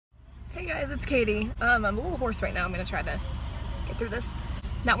Hey guys, it's Katie. I'm a little hoarse right now. I'm gonna try to get through this.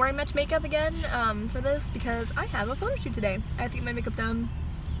 Not wearing much makeup again for this because I have a photo shoot today. I have to get my makeup done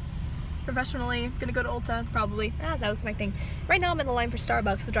professionally. Gonna go to Ulta, probably. That was my thing. Right now I'm in the line for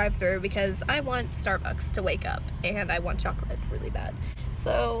Starbucks to drive through because I want Starbucks to wake up and I want chocolate really bad.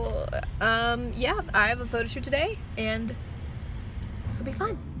 So, yeah, I have a photo shoot today and this will be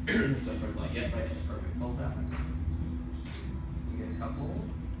fun. So first like, yep, right, perfect. Hold that. You get a couple.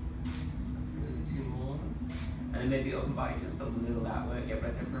 That's good. Two more. And then maybe open body just a little that way. Yep,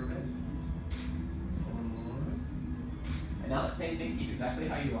 right there, perfect. One more. And now that same thing, keep exactly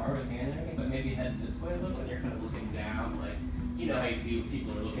how you are with hand and everything, but maybe head this way a little and you're kind of looking down, like, you know how you see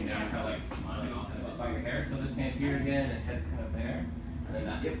people are looking down, kind of like smiling all kind of up by your hair. So this hand here again, and head's kind of there. And then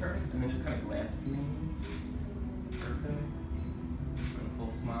that, yep, perfect. And then just kind of glance to me. Perfect.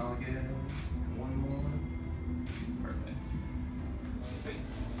 Full smile again. One more. Perfect. Wait.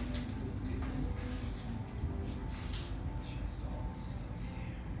 Let's do this. Chest all this stuff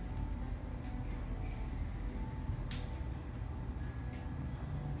here.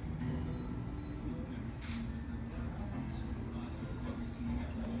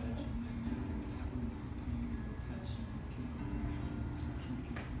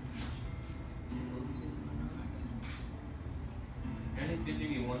 Guys, could you do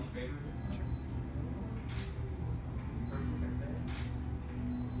me one favor? Sure.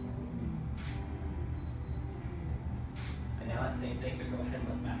 And now that same thing, but go ahead and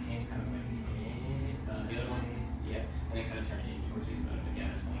let that hand kind of like the other one, yeah, and then kind of turn it towards you so again,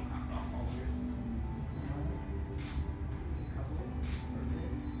 it's only cocked off all over.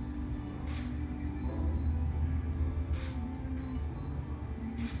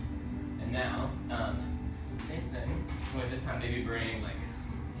 And now, same thing. But this time maybe bring like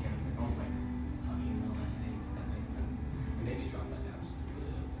hands like almost like hugging the leg, if that makes sense. And maybe drop that down just a little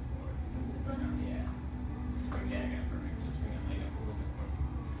bit more. This one? Yeah. Just bring it, yeah, perfect. Just bring that leg up a little bit more.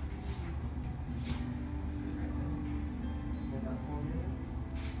 That's good right there. Hold that for me.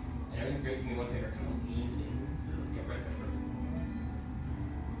 And everything's great. Give me one favor. Come on, lean in. Yeah, right there, perfect.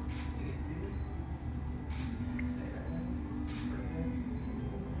 You get two. Stay there. Perfect.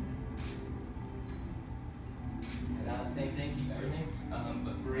 And now the same thing, keep everything,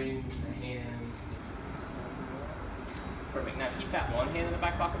 but bring the hand. Perfect. Now keep that one hand in the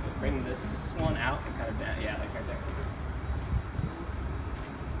back pocket, but bring this one out and kind of down. Yeah, like right there.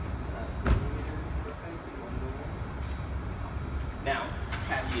 Awesome. Now,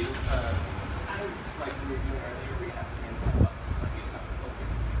 have you, kind of like we were doing earlier, we have the hands kind of up, so let me get a couple closer.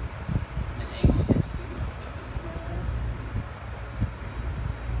 And then angle again, just a little bit this way.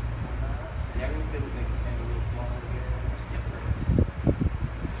 And everything's good to make this hand a little smaller here. Yep, perfect.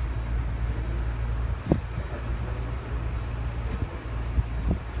 Like this way.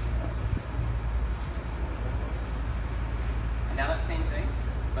 And now that same thing,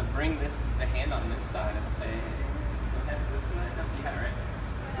 but bring the hand on this side of the face. So head's this way. No, yeah, right.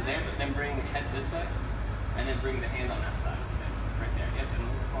 So there, but then bring head this way, and then bring the hand on that side of the face. Right there. Yep, and a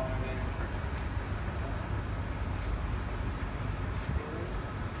little smaller again. Perfect.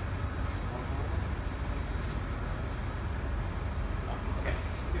 Awesome. Okay.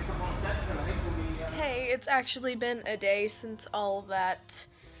 So a couple more sets, and I think we'll be. Hey, it's actually been a day since all that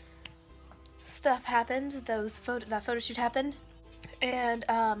stuff happened, that photo shoot happened, and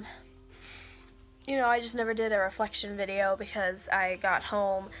you know, I just never did a reflection video because I got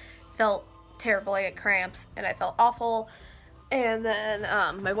home, felt terrible, I got cramps, and I felt awful, and then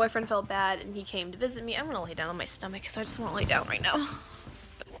my boyfriend felt bad and he came to visit me. I'm gonna lay down on my stomach because I just want to lay down right now.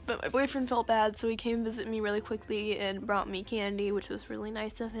 But my boyfriend felt bad, so he came to visit me really quickly and brought me candy, which was really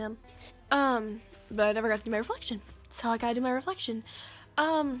nice of him. But I never got to do my reflection, so I gotta do my reflection.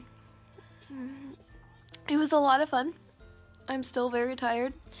 It was a lot of fun. I'm still very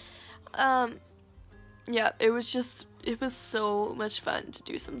tired. Yeah, it was so much fun to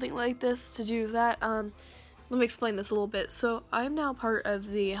do something like this, to do that. Let me explain this a little bit. So I'm now part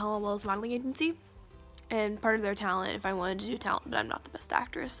of the Helen Wells modeling agency, and part of their talent, if I wanted to do talent, but I'm not the best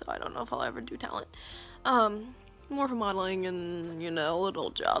actress, so I don't know if I'll ever do talent. More for modeling and, you know,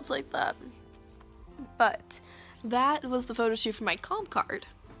 little jobs like that. But that was the photo shoot for my comp card.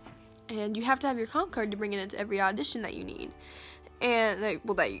 And you have to have your comp card to bring it into every audition that you need. And,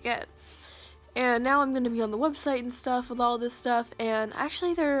 that you get. And now I'm going to be on the website and stuff with all this stuff. And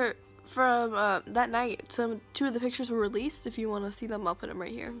actually they're from that night. Two of the pictures were released. If you want to see them, I'll put them right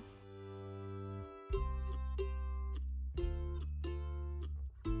here.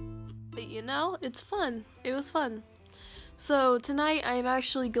 But you know, it's fun. It was fun. So tonight I am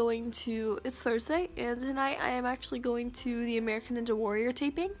actually going to, it's Thursday, and tonight I am actually going to the American Ninja Warrior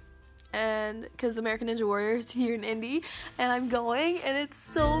taping. and because American Ninja Warrior is here in Indy, and I'm going, and it's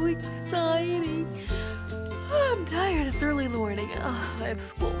so exciting. I'm tired. It's early in the morning. I have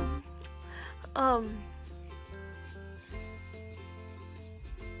school.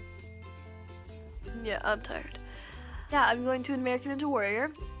 Yeah, I'm tired. Yeah, I'm going to American Ninja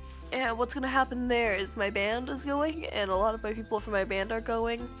Warrior, and what's gonna happen there is my band is going, and a lot of my people from my band are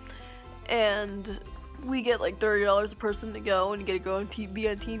going, and we get like $30 a person to go, and you get to go on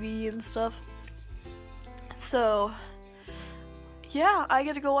TV and stuff. So, yeah, I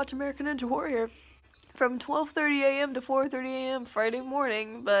get to go watch American Ninja Warrior from 12:30 a.m. to 4:30 a.m. Friday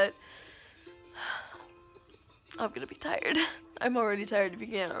morning, but I'm gonna be tired. I'm already tired if you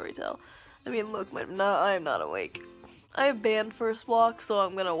can't already tell. I mean, look, I'm not awake. I have band first walk, so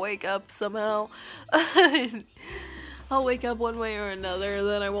I'm gonna wake up somehow. I'll wake up one way or another,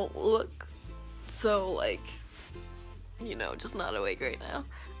 then I won't look so, like, you know, just not awake right now.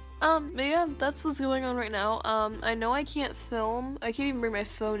 But yeah, that's what's going on right now. I know I can't film. I can't even bring my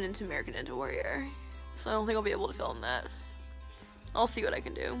phone into American Ninja Warrior, so I don't think I'll be able to film that. I'll see what I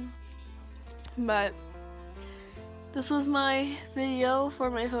can do. But this was my video for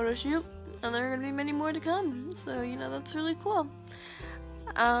my photo shoot, and there are gonna be many more to come, so, you know, that's really cool.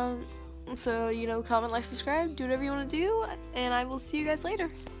 So, you know, comment, like, subscribe, do whatever you want to do, and I will see you guys later.